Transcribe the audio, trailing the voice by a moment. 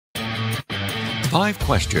5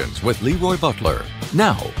 Questions with LeRoy Butler.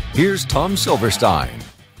 Now, here's Tom Silverstein.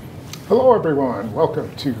 Hello, everyone.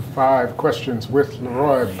 Welcome to 5 Questions with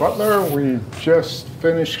LeRoy Butler. We just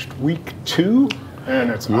finished week 2, and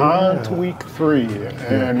it's on to week 3.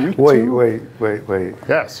 And week Wait.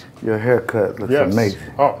 Yes. Your haircut looks amazing.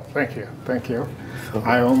 Oh, thank you. Thank you.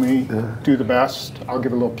 I only do the best. I'll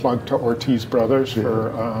give a little plug to Ortiz Brothers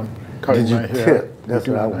for cutting my hair. Did you tip? That's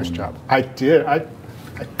doing what I a nice want. job. I did. I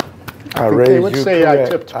think they would say I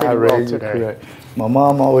tipped pretty well today. Correct. My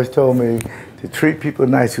mom always told me to treat people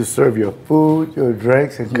nice who serve your food, your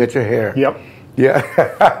drinks, and cut your hair. Yep. Yeah.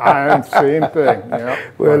 I'm same thing. Yep.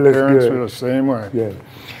 Well, my parents were the same way.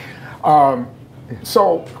 Yeah.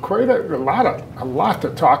 So quite a lot to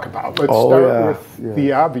talk about. Let's start with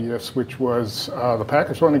the obvious, which was the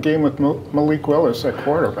Packers won a game with Malik Willis at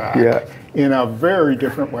quarterback in a very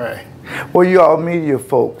different way. Well, y'all media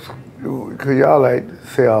folks, because y'all like to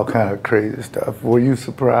say all kind of crazy stuff. Were you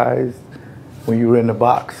surprised when you were in the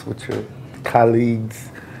box with your colleagues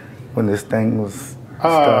when this thing was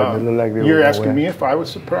starting to look like they were You're asking me if I was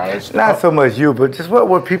surprised? Not so much you, but just what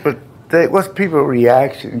were people think? What's people's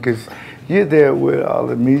reaction? Because you're there with all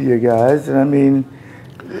the media guys, and I mean,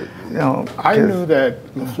 you know. I knew that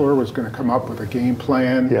LaFleur was going to come up with a game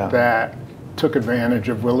plan that took advantage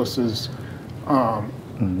of Willis's,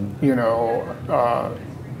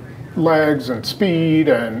 legs and speed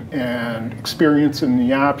and experience in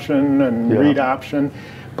the option and read option.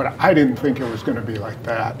 But I didn't think it was going to be like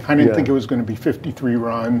that. I didn't think it was going to be 53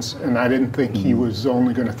 runs, and I didn't think he was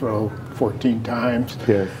only going to throw 14 times.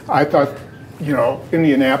 Yes. I thought,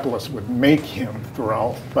 Indianapolis would make him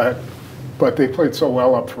throw, but they played so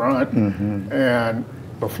well up front, and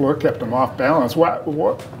LaFleur kept them off balance.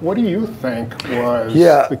 What do you think was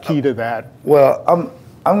the key to that? Well,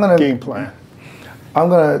 I'm gonna game plan.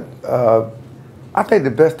 I think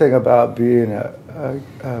the best thing about being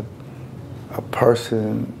a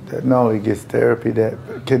person that not only gets therapy, that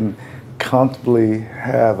can comfortably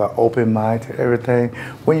have an open mind to everything,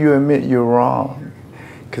 when you admit you're wrong.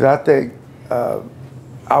 Because I think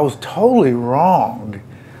I was totally wrong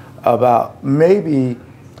about maybe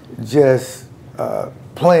just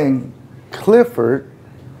playing Clifford,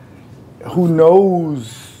 who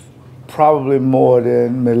knows probably more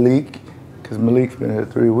than Malik, because Malik's been here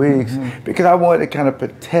 3 weeks, because I wanted to kind of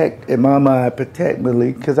protect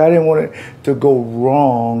Malik, because I didn't want it to go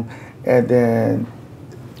wrong and then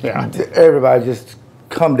everybody just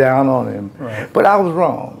come down on him. Right. But I was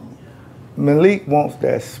wrong. Malik wants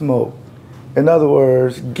that smoke. In other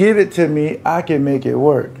words, give it to me, I can make it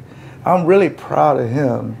work. I'm really proud of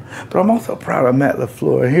him, but I'm also proud of Matt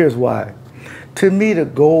LaFleur, and here's why. To me, the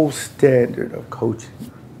gold standard of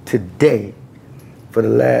coaching today for the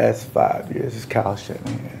last 5 years is Kyle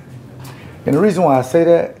Shanahan. And the reason why I say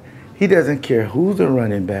that, he doesn't care who's the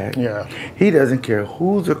running back. Yeah. He doesn't care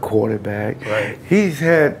who's the quarterback. Right. He's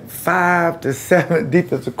had 5 to 7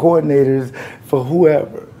 defensive coordinators for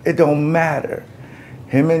whoever. It don't matter.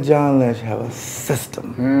 Him and John Lynch have a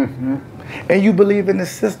system. And you believe in the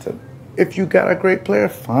system. If you got a great player,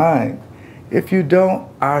 fine. If you don't,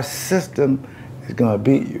 our system is going to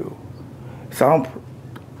beat you. So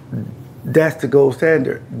that's the gold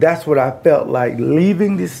standard. That's what I felt like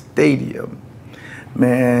leaving the stadium.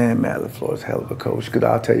 Man, Matt LaFleur's a hell of a coach, because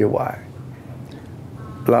I'll tell you why.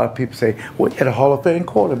 A lot of people say, well, he had a Hall of Fame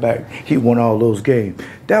quarterback. He won all those games.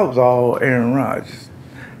 That was all Aaron Rodgers.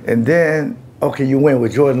 And then, okay, you win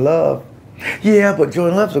with Jordan Love. Yeah, but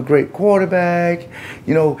Jordan Love's a great quarterback,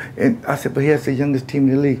 and I said, but he has the youngest team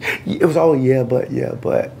in the league. It was all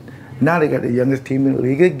but. Now they got the youngest team in the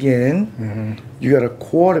league again. You got a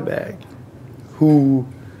quarterback who,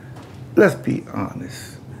 let's be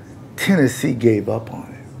honest, Tennessee gave up on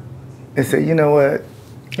him and said, you know what,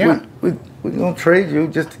 we're going to trade you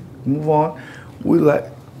just to move on. We like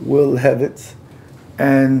Will Levis,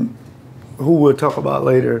 and who we'll talk about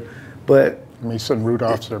later, but Mason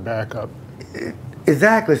Rudolph's their backup.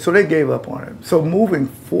 Exactly, so they gave up on him. So moving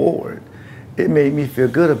forward, it made me feel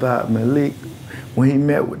good about Malik. When he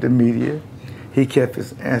met with the media, he kept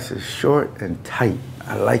his answers short and tight.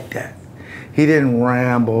 I like that. He didn't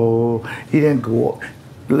ramble. He didn't go.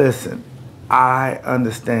 Listen, I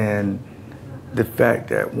understand the fact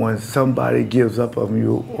that when somebody gives up on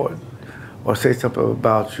you or say something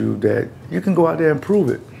about you, that you can go out there and prove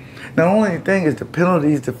it. Now, the only thing is the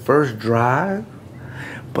penalties the first drive,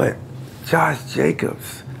 but Josh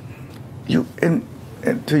Jacobs, and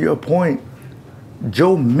to your point,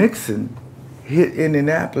 Joe Mixon hit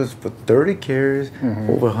Indianapolis for 30 carries,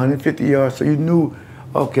 over 150 yards. So you knew,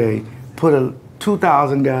 okay, put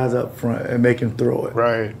 2,000 guys up front and make him throw it.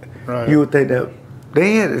 Right. You would think that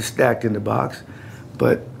They had it stacked in the box,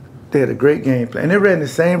 but they had a great game plan. And they ran the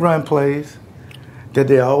same run plays that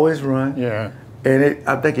they always run. Yeah. And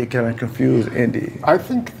I think it kind of confused Indy. I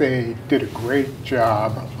think they did a great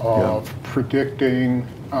job of predicting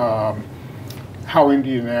how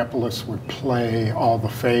Indianapolis would play all the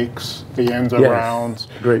fakes, the ends arounds.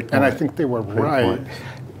 Great point. And I think they were right.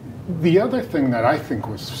 The other thing that I think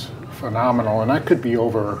was phenomenal, and I could be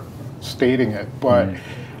overstating it, but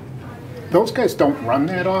those guys don't run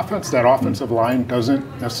that offense. That offensive line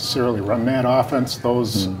doesn't necessarily run that offense.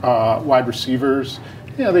 Those wide receivers,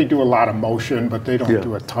 they do a lot of motion, but they don't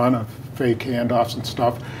do a ton of fake handoffs and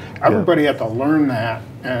stuff. Everybody had to learn that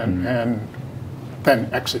and then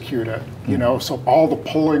execute it, So all the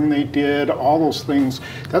pulling they did, all those things,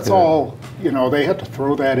 that's all, they had to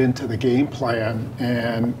throw that into the game plan.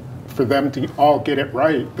 And for them to all get it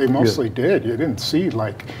right, they mostly did. You didn't see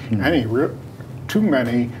like too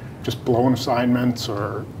many just blown assignments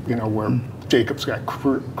or, where Jacobs got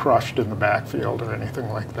crushed in the backfield or anything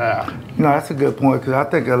like that. No, that's a good point, because I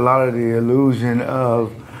think a lot of the illusion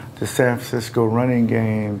of the San Francisco running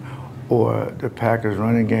game or the Packers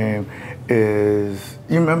running game is,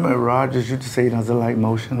 you remember Rodgers used to say he doesn't like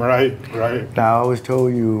motion? Right. Now, I always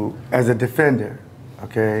told you, as a defender,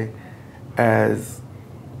 as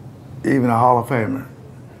even a Hall of Famer,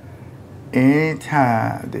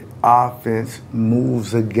 anytime the offense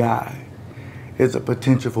moves a guy, it's a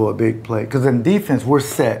potential for a big play. Because in defense, we're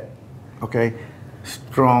set,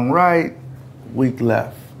 Strong right, weak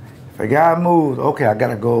left. If a guy moves, I got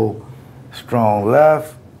to go strong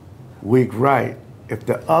left, weak right. If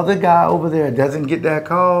the other guy over there doesn't get that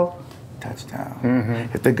call, touchdown.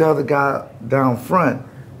 If the other guy down front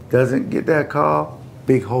doesn't get that call,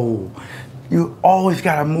 big hole. You always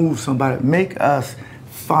got to move somebody. Make us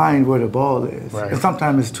find where the ball is. Right. And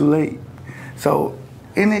sometimes it's too late. So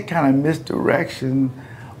any kind of misdirection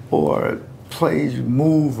or plays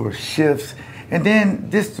move or shifts, and then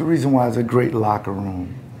this is the reason why it's a great locker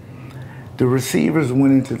room. The receivers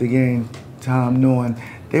went into the game, Tom, knowing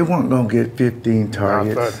they weren't going to get 15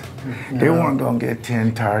 targets. They weren't going to get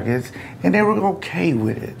 10 targets, and they were okay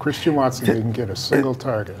with it. Christian Watson didn't get a single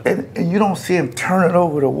target. And you don't see him turning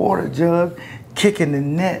over the water jug, kicking the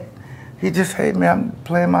net. He just, hey, man, I'm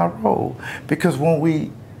playing my role. Because when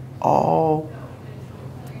we all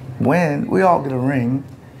win, we all get a ring,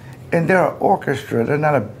 and they're an orchestra, they're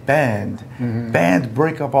not a band. Bands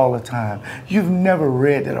break up all the time. You've never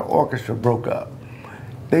read that an orchestra broke up.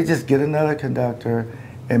 They just get another conductor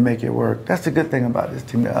and make it work. That's the good thing about this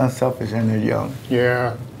team. They're unselfish and they're young.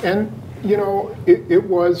 Yeah, and it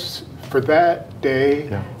was for that day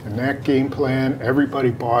and that game plan, everybody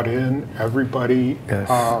bought in, everybody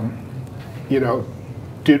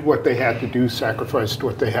did what they had to do, sacrificed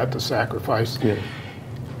what they had to sacrifice.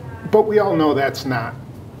 But we all know that's not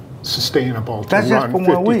sustainable to run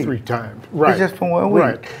 53 times. Right. It's just for 1 week.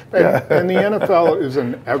 Right. And the NFL is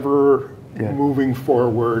an ever moving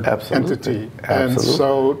forward entity. And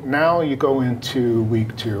so now you go into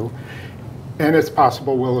week 2, and it's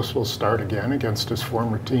possible Willis will start again against his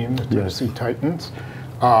former team, the Tennessee Titans.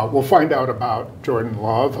 We'll find out about Jordan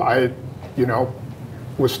Love. I,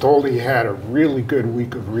 was told he had a really good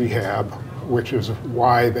week of rehab, which is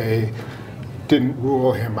why they didn't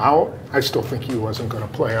rule him out. I still think he wasn't going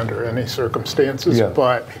to play under any circumstances,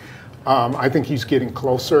 but I think he's getting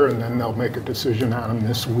closer, and then they'll make a decision on him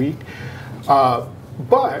this week.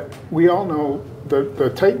 But we all know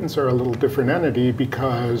the Titans are a little different entity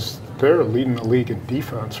because they're leading the league in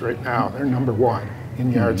defense right now. They're number 1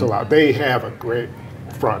 in yards allowed. They have a great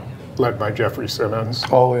front led by Jeffrey Simmons.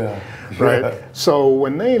 Oh, yeah. Right? So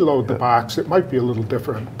when they load the box, it might be a little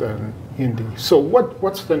different than Indy. So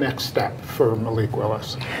what's the next step for Malik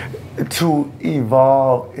Willis? To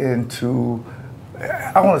evolve into,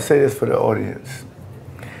 I want to say this for the audience.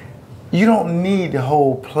 You don't need the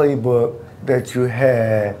whole playbook that you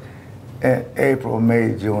had in April,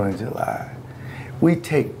 May, June, and July. We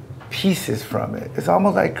take pieces from it. It's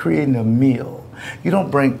almost like creating a meal. You don't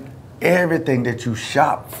bring everything that you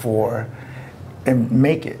shop for and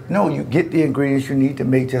make it. No, you get the ingredients you need to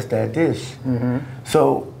make just that dish.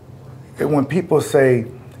 So when people say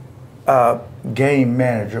game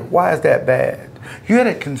manager, why is that bad? You had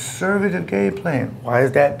a conservative game plan. Why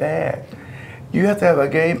is that bad? You have to have a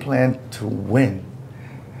game plan to win.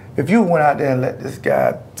 If you went out there and let this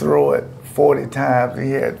guy throw it 40 times,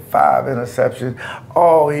 he had 5 interceptions,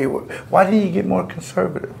 why didn't you get more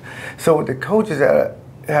conservative? So the coaches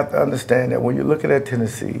have to understand that when you're looking at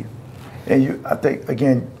Tennessee, and I think,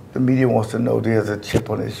 again, the media wants to know there's a chip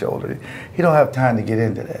on his shoulder. He don't have time to get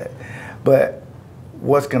into that. But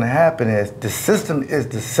what's going to happen is the system is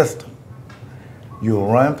the system. You'll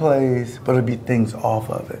run plays, but it'll be things off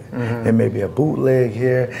of it. It may be a bootleg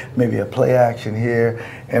here, maybe a play action here,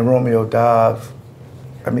 and Romeo Dobbs,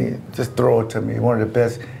 I mean, just throw it to me. One of the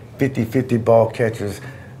best 50-50 ball catchers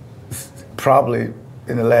probably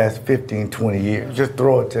in the last 15, 20 years. Just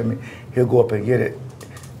throw it to me. He'll go up and get it.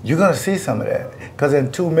 You're going to see some of that. Because in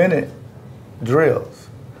 2-minute drills,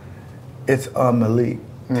 it's on Malik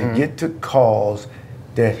to get to calls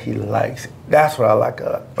that he likes. That's what I like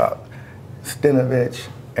about Stinovich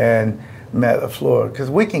and Matt LaFleur, because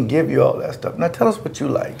we can give you all that stuff. Now tell us what you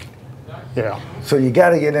like. Yeah. So you got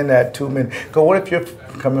to get in that 2 minute. Because what if you're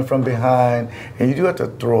coming from behind and you do have to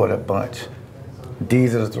throw it a bunch?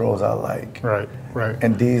 These are the throws I like. Right, right.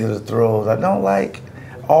 And these are the throws I don't like.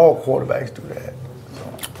 All quarterbacks do that.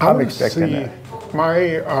 So I'm expecting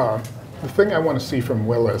that. The thing I want to see from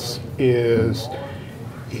Willis is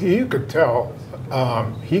you could tell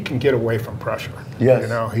he can get away from pressure. Yes. You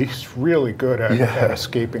know, he's really good at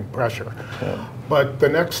escaping pressure. Yeah. But the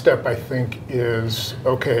next step, I think, is,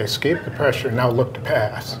 okay, escape the pressure, now look to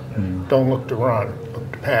pass. Don't look to run,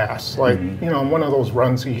 look to pass. Like, you know, one of those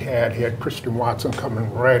runs he had Christian Watson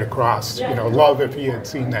coming right across. You know, love if he had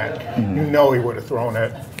seen that. You know he would have thrown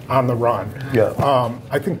it on the run. Yeah.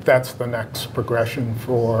 I think that's the next progression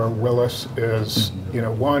for Willis is, you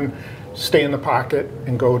know, one, stay in the pocket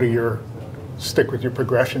and stick with your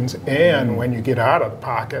progressions, and when you get out of the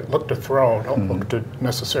pocket, look to throw, don't look to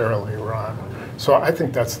necessarily run. So I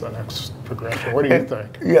think that's the next progression. What do you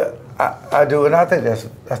think? Yeah, I do, and I think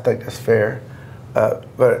that's fair.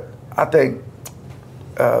 But I think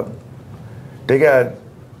they got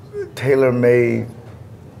tailor-made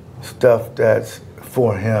stuff that's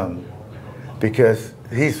for him, because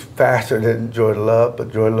he's faster than Jordan Love,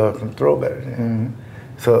 but Jordan Love can throw better than him.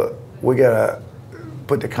 So we gotta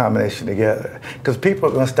put the combination together, because people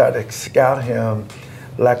are gonna start to scout him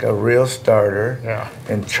like a real starter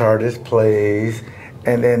and chart his plays,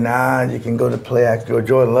 and then now you can go to play action.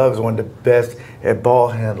 Jordan Love is one of the best at ball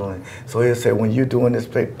handling, so he'll say, when you're doing this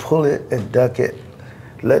play, pull it and duck it,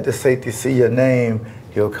 let the safety see your name,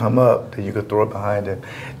 he'll come up, then you can throw it behind him.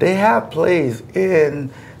 They have plays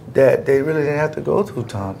in that they really didn't have to go through,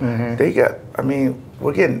 Tom. They got, I mean,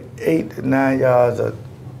 we're getting 8 to 9 yards a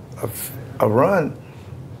run.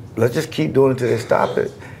 Let's just keep doing it until they stop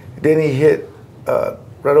it. Then he hit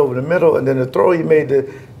right over the middle, and then the throw he made to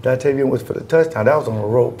Datavian was for the touchdown. That was on a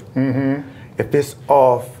rope. If it's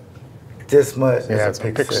off this much, it's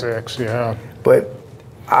a pick six. Yeah. But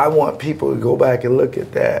I want people to go back and look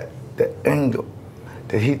at that, the angle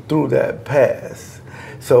that he threw that pass.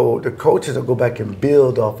 So the coaches will go back and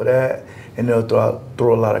build off of that, and they'll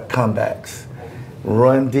throw a lot of comebacks.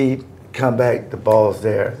 Run deep, come back, the ball's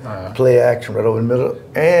there. Play action right over the middle,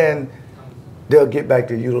 and they'll get back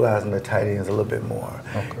to utilizing the tight ends a little bit more.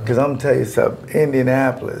 Because I'm gonna tell you something,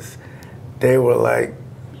 Indianapolis, they were like,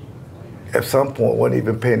 at some point, wasn't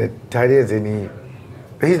even paying the tight ends any.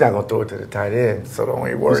 He's not gonna throw it to the tight end, so don't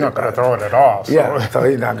even worry. He's not gonna throw it at all. So. Yeah, so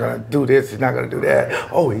he's not gonna do this, he's not gonna do that.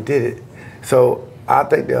 Oh, he did it. So I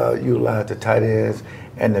think they'll utilize the tight ends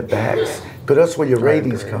and the backs, because that's where your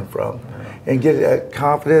ratings come from. And get that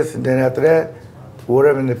confidence, and then after that,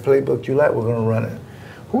 whatever in the playbook you like, we're gonna run it.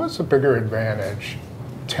 Who has a bigger advantage?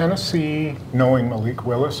 Tennessee knowing Malik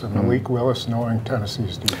Willis, or Malik Willis knowing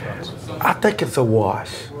Tennessee's defense? I think it's a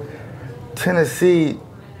wash. Tennessee,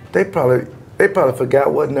 they probably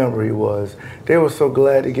forgot what number he was. They were so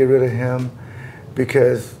glad to get rid of him,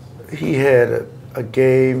 because he had a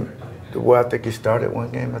game where I think he started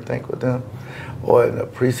one game, I think, with them, or in the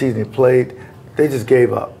preseason he played. They just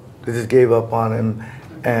gave up. They just gave up on him,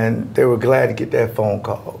 and they were glad to get that phone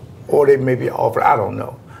call. Or they maybe offered, I don't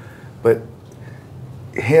know. But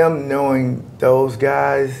him knowing those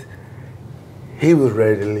guys, he was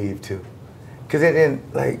ready to leave too. Because they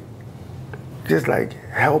didn't just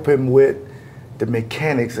help him with the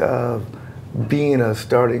mechanics of being a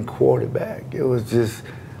starting quarterback. It was just,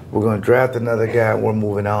 we're gonna draft another guy and we're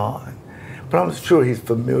moving on. But I'm sure he's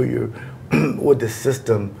familiar with the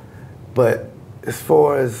system, but as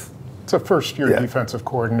far as it's a first-year defensive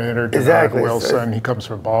coordinator, exactly. Wilson. He comes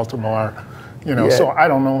from Baltimore, you know. So I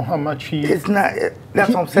don't know how much he. It's not. That's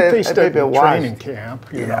what I'm saying. He faced at training camp,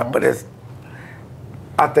 you know. But it's.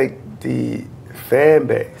 I think the fan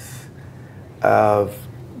base of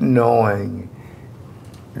knowing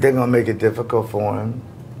they're gonna make it difficult for him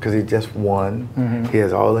because he just won. He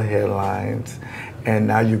has all the headlines. And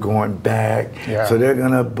now you're going back, so they're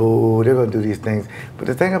gonna boo, they're gonna do these things. But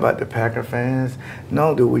the thing about the Packer fans, not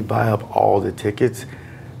only do we buy up all the tickets,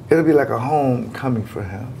 it'll be like a homecoming for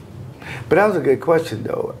him. But that was a good question,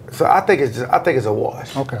 though. So I think it's a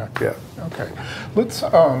wash. Okay. Yeah. Okay. Let's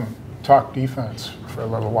talk defense for a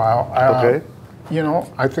little while. Okay. You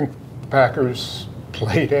know, I think the Packers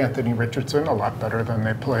played Anthony Richardson a lot better than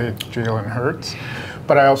they played Jalen Hurts.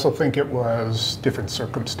 But I also think it was different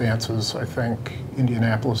circumstances. I think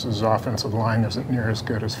Indianapolis's offensive line isn't near as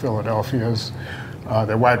good as Philadelphia's.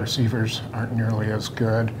 Their wide receivers aren't nearly as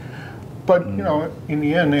good. But, you know, in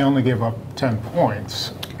the end, they only gave up 10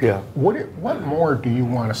 points. Yeah. What more do you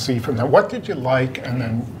want to see from them? What did you like, and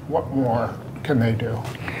then what more can they do?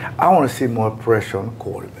 I want to see more pressure on the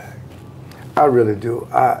quarterback. I really do.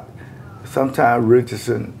 Sometimes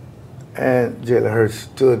Richardson and Jalen Hurts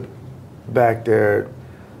stood back there,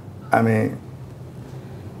 I mean,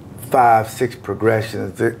 5, 6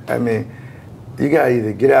 progressions. I mean, you got to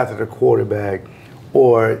either get after the quarterback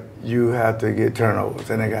or you have to get turnovers,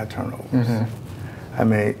 and they got turnovers. Mm-hmm. I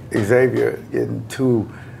mean, Xavier getting 2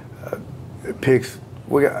 picks.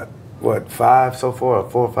 We got, what, 5 so far, or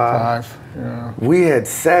 4 or 5? 5, yeah. We had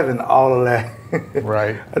 7 all of last,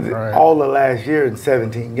 right. all of last year in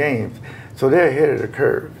 17 games. So they're ahead of the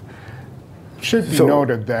curve. Should be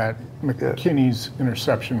noted that McKinney's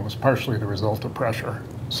interception was partially the result of pressure.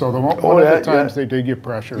 So one of the times they did get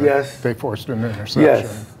pressure, they forced an interception.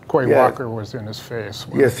 Yes. Quay Walker was in his face.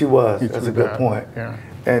 Yes, he was. That's a good point. Yeah.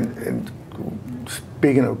 And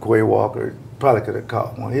speaking of Quay Walker, probably could have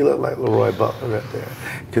caught one. He looked like LeRoy Butler right there.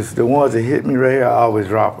 Because the ones that hit me right here, I always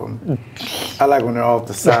drop them. I like when they're off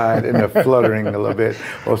the side and they're fluttering a little bit,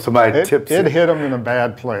 or somebody tips it. It hit them in a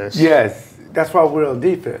bad place. Yes, that's why we're on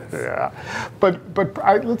defense. Yeah, but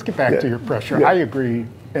let's get back to your pressure. Yeah. I agree,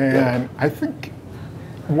 and I think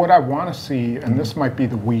what I want to see, and this might be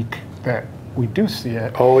the week that we do see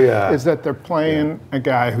it, is that they're playing a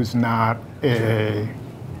guy who's not a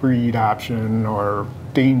read option or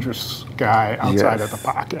dangerous guy outside of the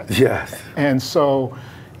pocket. Yes. And so,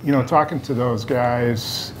 you know, talking to those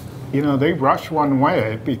guys, you know, they rush one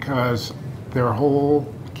way because their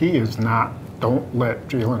whole key is don't let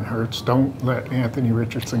Jalen Hurts, don't let Anthony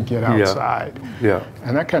Richardson get outside. Yeah.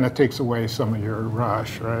 And that kind of takes away some of your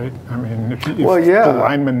rush, right? I mean, if the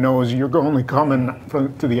lineman knows you're only coming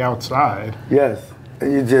to the outside. Yes.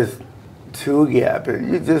 And you just two-gap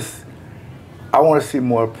it. I want to see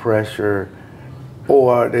more pressure,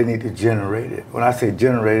 or they need to generate it. When I say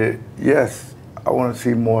generate it, yes, I want to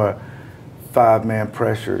see more 5-man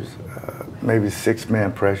pressures, maybe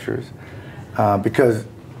 6-man pressures, because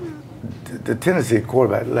the tendency of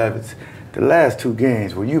quarterback Levis, the last 2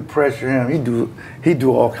 games, when you pressure him, he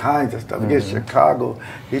do all kinds of stuff. Against Chicago,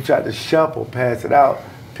 he tried to shuffle, pass it out,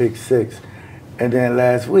 pick 6. And then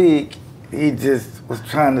last week, he just was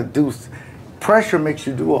trying to do, pressure makes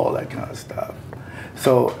you do all that kind of stuff.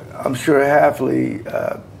 So I'm sure Hafley,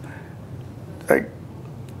 like,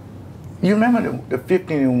 you remember the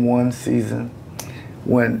 15-1 season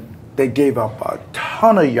when they gave up a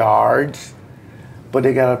ton of yards, but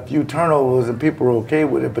they got a few turnovers and people were okay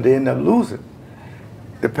with it, but they ended up losing.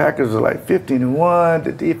 The Packers were like 15-1,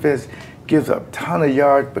 the defense gives up a ton of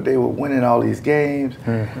yards, but they were winning all these games.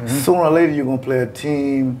 Mm-hmm. Sooner or later, you're gonna play a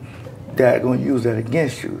team that's gonna use that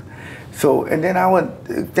against you. So, and then I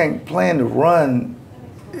would think playing the run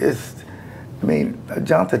is, I mean,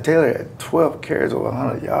 Jonathan Taylor had 12 carries over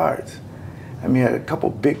 100 yards. I mean, he had a couple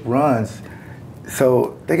big runs.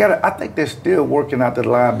 So I think they're still working out the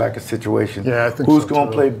linebacker situation. Yeah, I think who's so going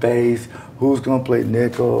to too. play base, who's going to play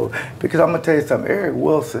nickel. Because I'm going to tell you something, Eric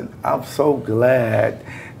Wilson, I'm so glad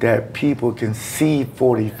that people can see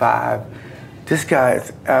 45. This guy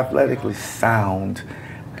is athletically sound.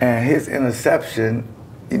 And his interception,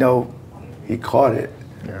 you know, he caught it.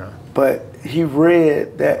 Yeah. But he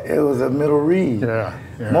read that it was a middle read. Yeah.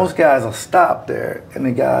 Most guys will stop there, and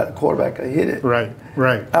the quarterback will hit it. Right.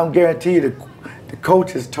 I'm guaranteed the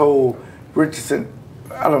coach has told Richardson,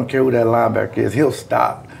 I don't care who that linebacker is, he'll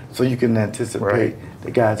stop so you can anticipate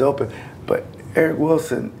the guy's open. But Eric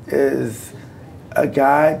Wilson is a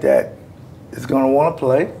guy that is going to want to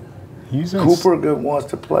play. Cooper wants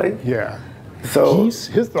to play. Yeah. So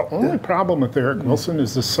the only problem with Eric Wilson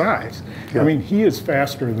is the size. Yeah. I mean, he is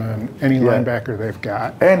faster than any linebacker they've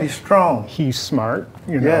got. And he's strong. He's smart,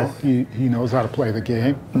 you know. Yes. He knows how to play the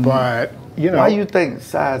game. Mm-hmm. But, you know. Why do you think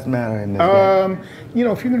size matters in this game? You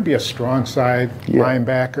know, if you're going to be a strong side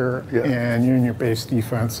linebacker and you're in your base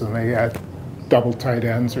defense and they got double tight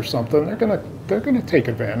ends or something, they're going to take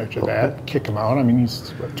advantage of that, kick him out. I mean,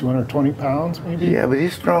 he's, 220 pounds maybe? Yeah, but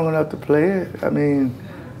he's strong enough to play it. I mean...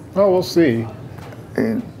 Well, we'll see.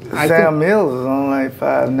 And Sam Mills is only like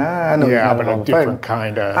 5'9". I know yeah, but a different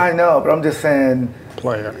kind of. I know, but I'm just saying.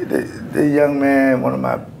 Player. The young man, one of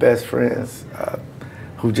my best friends,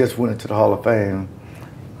 who just went into the Hall of Fame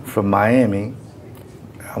from Miami.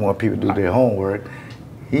 I want people to do their homework.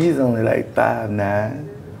 He's only like 5'9".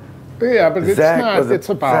 Yeah, but it's not. It's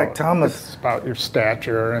about Zach Thomas. It's about your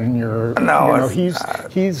stature and your. No, he's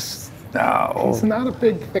not a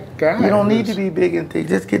big, thick guy. You don't need to be big and thick.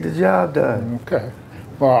 Just get the job done. Okay.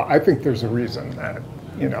 Well, I think there's a reason that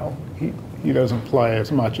he doesn't play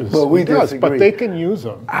as much as we does, disagree. but they can use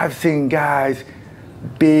him. I've seen guys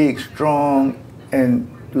big, strong, and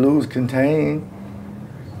lose contain.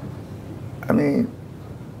 I mean,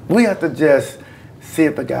 we have to just see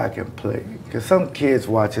if a guy can play. Because some kids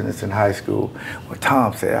watching this in high school, well,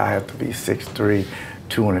 Tom said I have to be 6'3",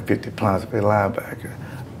 250 pounds to be a linebacker.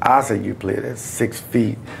 I say you play at 6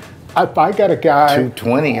 feet. If I got a guy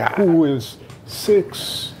 220 who is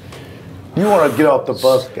 6, you want to get off the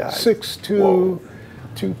bus, guy. 6'2",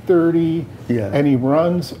 230, and he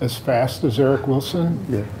runs as fast as Eric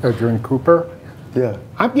Wilson, Adrian Cooper. Yeah.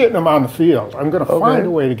 I'm getting him on the field. I'm going to find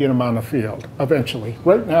a way to get him on the field eventually.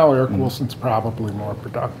 Right now, Eric Wilson's probably more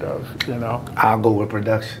productive, I'll go with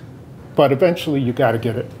production. But eventually, you got to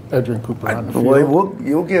get Adrian Cooper on the field. Well,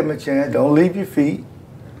 you'll give him a chance. Don't leave your feet.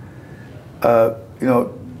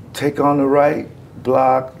 Take on the right,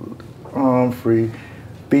 block, arm free,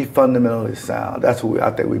 be fundamentally sound. That's what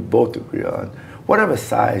I think we both agree on. Whatever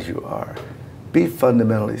size you are, be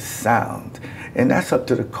fundamentally sound. And that's up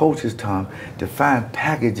to the coaches, Tom, to find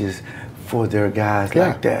packages for their guys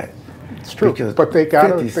like that. It's true. Because but they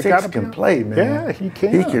got 56 can play, man. Yeah, he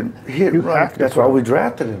can. He can hit, run. That's why we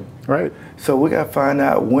drafted him. Right. So we got to find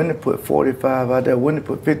out when to put 45 out there, when to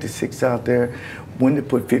put 56 out there, when to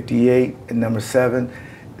put 58 and number 7.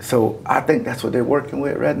 So I think that's what they're working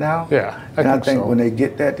with right now. Yeah, I think so. When they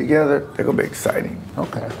get that together, they're going to be exciting.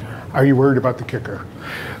 Okay. Are you worried about the kicker?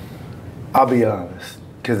 I'll be honest,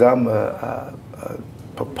 because I'm a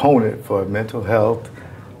proponent for mental health,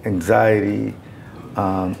 anxiety,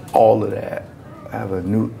 all of that. I have a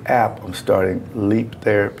new app I'm starting, Leap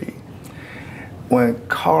Therapy. When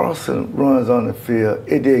Carlson runs on the field,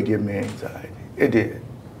 it did give me anxiety. It did.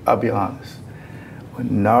 I'll be honest. When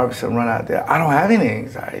Narveson run out there, I don't have any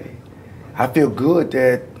anxiety. I feel good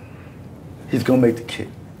that he's going to make the kick.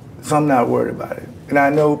 So I'm not worried about it. And I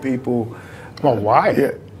know people... Well, why?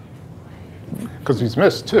 Yeah. Because he's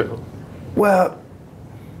missed too. Well,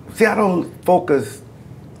 see, I don't focus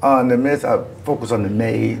on the miss. I focus on the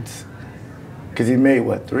mades. Because he made,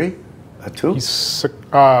 what, 3 or 2? He's for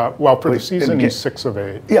the season, he's 6 of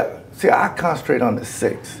 8. Yeah. See, I concentrate on the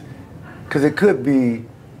 6. Because it could be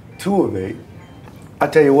 2 of 8. I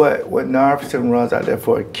tell you what, when Narveson runs out there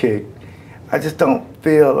for a kick, I just don't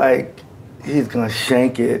feel like he's going to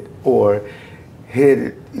shank it or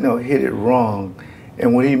hit it wrong.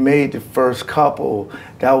 And when he made the first couple,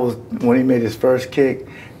 when he made his first kick,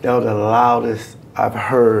 that was the loudest I've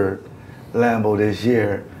heard Lambeau this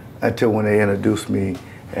year until when they introduced me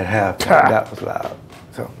at halftime. That was loud.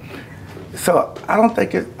 So I don't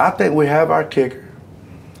think I think we have our kicker,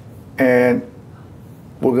 and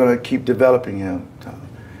we're going to keep developing him.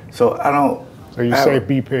 So I don't. So you say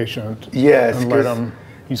be patient. Yes. And let him.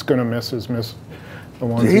 He's going to miss the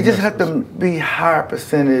ones. He just has to be higher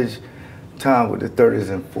percentage time with the 30s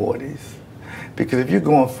and 40s. Because if you're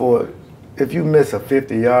going for it, if you miss a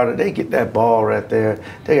 50-yarder, they get that ball right there.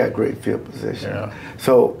 They got great field position. Yeah.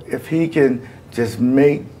 So if he can just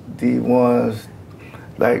make the ones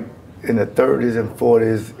like in the 30s and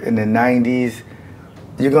 40s, in the 90s,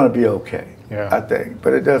 you're going to be okay. Yeah. I think.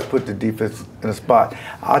 But it does put the defense in a spot.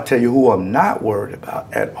 I'll tell you who I'm not worried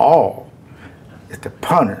about at all is the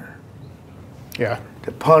punter. Yeah.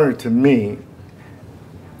 The punter to me,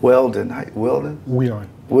 Whelan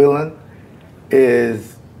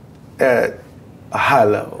is at a high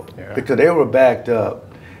level because they were backed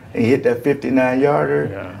up and he hit that 59-yarder.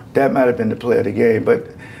 Yeah. That might have been the play of the game. But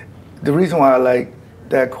the reason why I like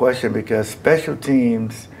that question, because special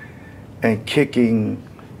teams and kicking,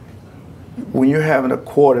 when you're having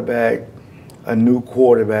a new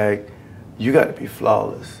quarterback, you got to be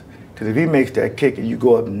flawless. Because if he makes that kick and you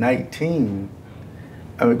go up 19,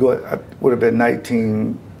 would have been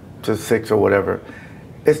 19-6 or whatever,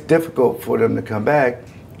 it's difficult for them to come back.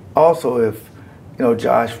 Also, if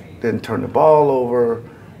Josh didn't turn the ball over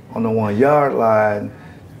on the 1-yard line,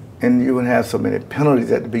 and you wouldn't have so many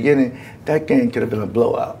penalties at the beginning, that game could have been a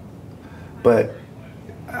blowout. But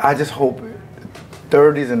I just hope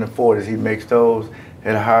 30s and the 40s, he makes those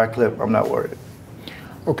at a higher clip. I'm not worried.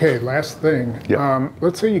 Okay, last thing. Yeah.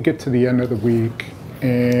 Let's say you get to the end of the week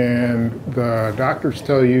and the doctors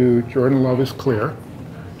tell you Jordan Love is clear,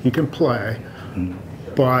 he can play,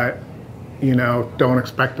 but don't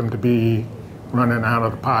expect him to be running out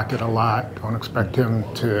of the pocket a lot. Don't expect him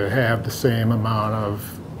to have the same amount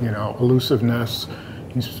of elusiveness.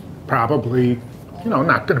 He's probably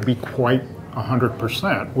not going to be quite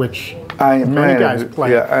 100%, which I ain't many playing guys him.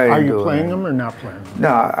 play. Yeah, I ain't Are you doing playing it. him or not playing him? No,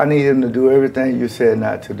 I need him to do everything you said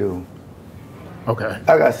not to do. Okay.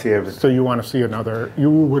 I got to see everything. So you want to see another, you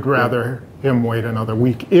would rather him wait another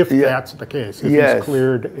week if that's the case, if he's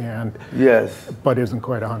cleared and, but isn't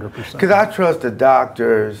quite 100%. Because I trust the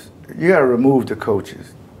doctors. You got to remove the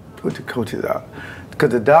coaches. Put the coaches out. Because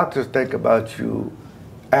the doctors think about you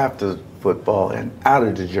after football and out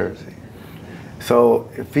of the jersey. So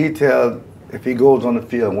if he goes on the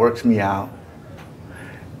field and works me out,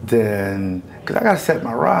 then, because I got to set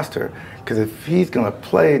my roster. Because if he's going to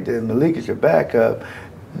play, then Malik is your backup,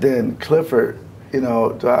 then Clifford,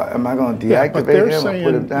 am I going to deactivate him or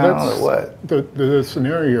put him down or what? The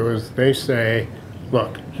scenario is they say,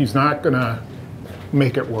 look, he's not going to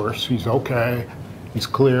make it worse. He's okay. He's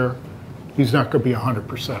clear. He's not going to be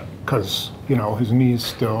 100% because, his knee's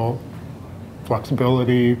still,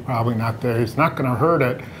 flexibility probably not there. He's not going to hurt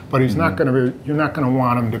it, but he's not going to. You're not going to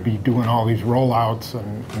want him to be doing all these rollouts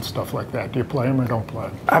and stuff like that. Do you play him or don't play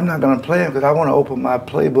him? I'm not going to play him because I want to open my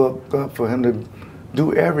playbook up for him to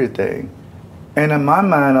do everything. And in my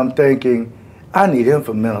mind, I'm thinking, I need him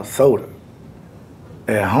for Minnesota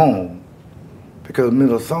at home because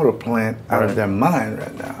Minnesota playing out of their mind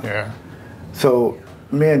right now. Yeah. So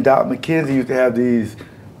me and Doc McKenzie used to have these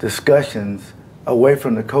discussions away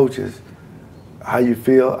from the coaches. How you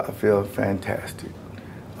feel? I feel fantastic.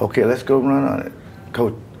 Okay, let's go run on it.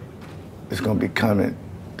 Coach is going to be coming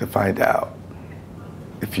to find out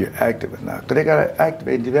if you're active or not. Because they got to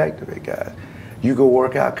activate and deactivate guys. You go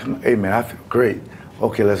work out, come, hey man, I feel great.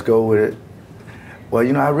 Okay, let's go with it.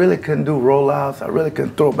 Well, I really couldn't do rollouts. I really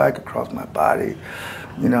couldn't throw back across my body.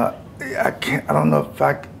 I don't know if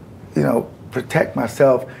I, protect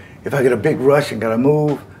myself. If I get a big rush and got to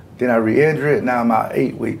move, then I re-injure it. Now I'm out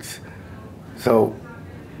 8 weeks. So,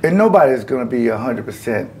 and nobody's going to be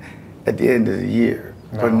 100% at the end of the year.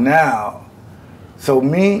 No. But now, so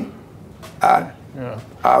me, I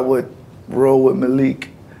would roll with Malik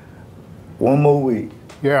one more week.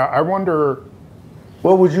 Yeah, I wonder.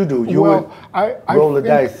 What would you do? You would roll the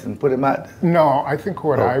dice and put him out there? No, I think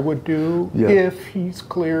what I would do if he's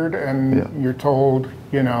cleared and you're told,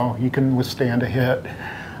 he can withstand a hit,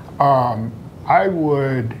 I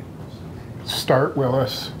would start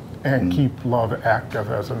Willis and keep Love active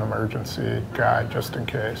as an emergency guy just in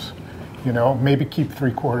case. Maybe keep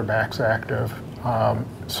 3 quarterbacks active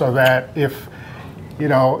so that if,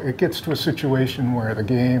 it gets to a situation where the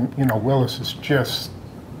game, Willis is just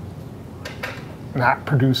not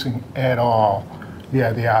producing at all, you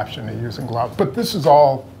have the option of using gloves. But this is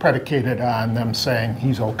all predicated on them saying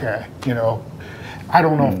he's okay. I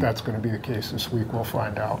don't know if that's going to be the case this week. We'll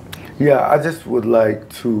find out. Yeah, I just would like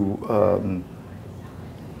to,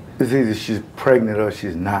 it's either she's pregnant or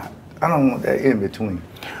she's not. I don't want that in between.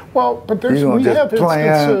 Well, but we have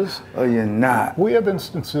instances, or you're not. We have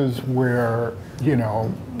instances where,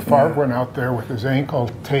 Favre went out there with his ankle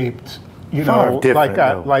taped,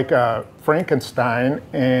 like a Frankenstein,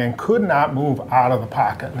 and could not move out of the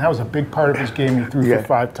pocket. And that was a big part of his game. He threw for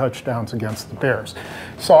 5 touchdowns against the Bears.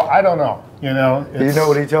 So I don't know, You know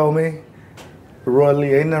what he told me? Roy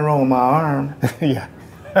Lee, ain't nothing wrong with my arm. Yeah.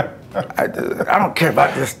 I don't care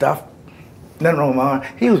about this stuff. Nothing wrong with my arm.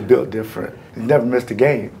 He was built different. He never missed a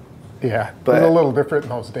game. Yeah, but it was a little different in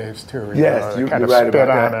those days too. Yes, you're right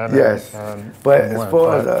about that. Yes, but as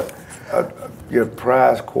far as your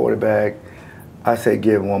prize quarterback, I say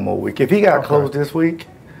give him one more week. If he got close this week,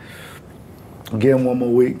 give him one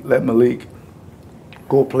more week. Let Malik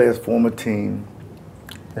go play his former team,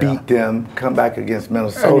 beat them, come back against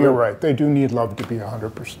Minnesota. And you're right. They do need Love to be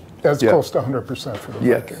 100%, as close to 100% for the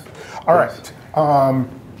Vikings. All right.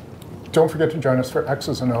 Don't forget to join us for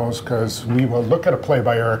X's and O's because we will look at a play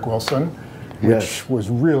by Eric Wilson, which was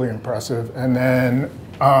really impressive. And then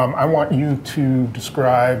I want you to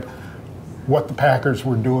describe what the Packers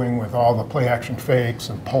were doing with all the play action fakes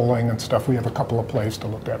and polling and stuff. We have a couple of plays to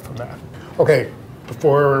look at from that. Okay,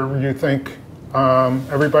 before you think,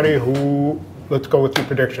 everybody, let's go with your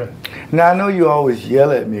prediction. Now, I know you always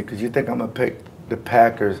yell at me because you think I'm going to pick the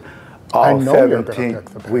Packers all 17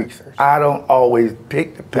 weeks. I don't always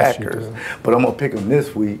pick the Packers, but I'm going to pick them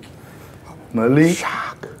this week. Malik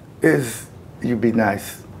you be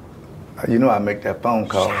nice. You know I make that phone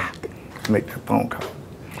call.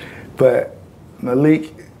 But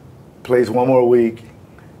Malik plays one more week.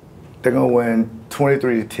 They're going to win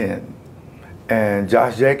 23-10. And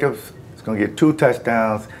Josh Jacobs is going to get 2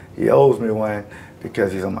 touchdowns. He owes me one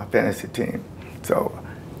because he's on my fantasy team. So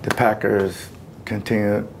the Packers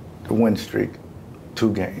continue the win streak,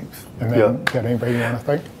 2 games. And then got anybody you want to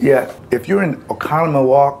think? Yeah, if you're in O'Connor,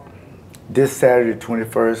 Milwaukee, This Saturday,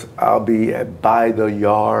 21st, I'll be at By the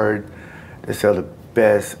Yard. They sell the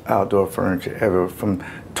best outdoor furniture ever from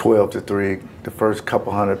 12 to 3. The first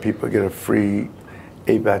couple hundred people get a free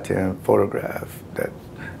 8x10 photograph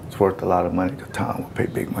that's worth a lot of money. Tom will pay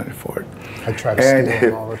big money for it. I try to steal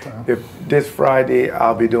them all the time. If this Friday,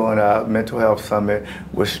 I'll be doing a mental health summit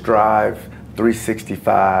with Strive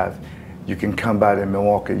 365. You can come by the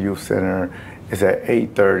Milwaukee Youth Center. It's at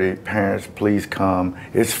 8:30. Parents, please come.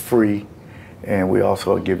 It's free. And we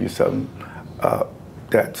also give you something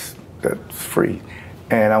that's free.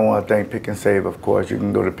 And I want to thank Pick and Save, of course. You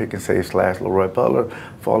can go to Pick and Save /LeRoy Butler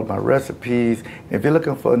for all of my recipes. If you're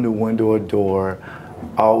looking for a new window or door,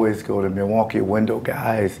 always go to Milwaukee Window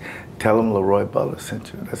Guys. Tell them LeRoy Butler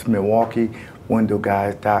sent you. That's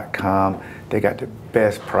MilwaukeeWindowGuys.com. They got the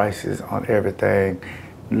best prices on everything.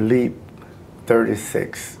 Leap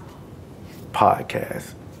 36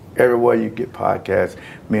 podcasts. Everywhere you get podcasts,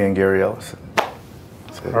 me and Gary Ellison.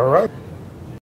 All right.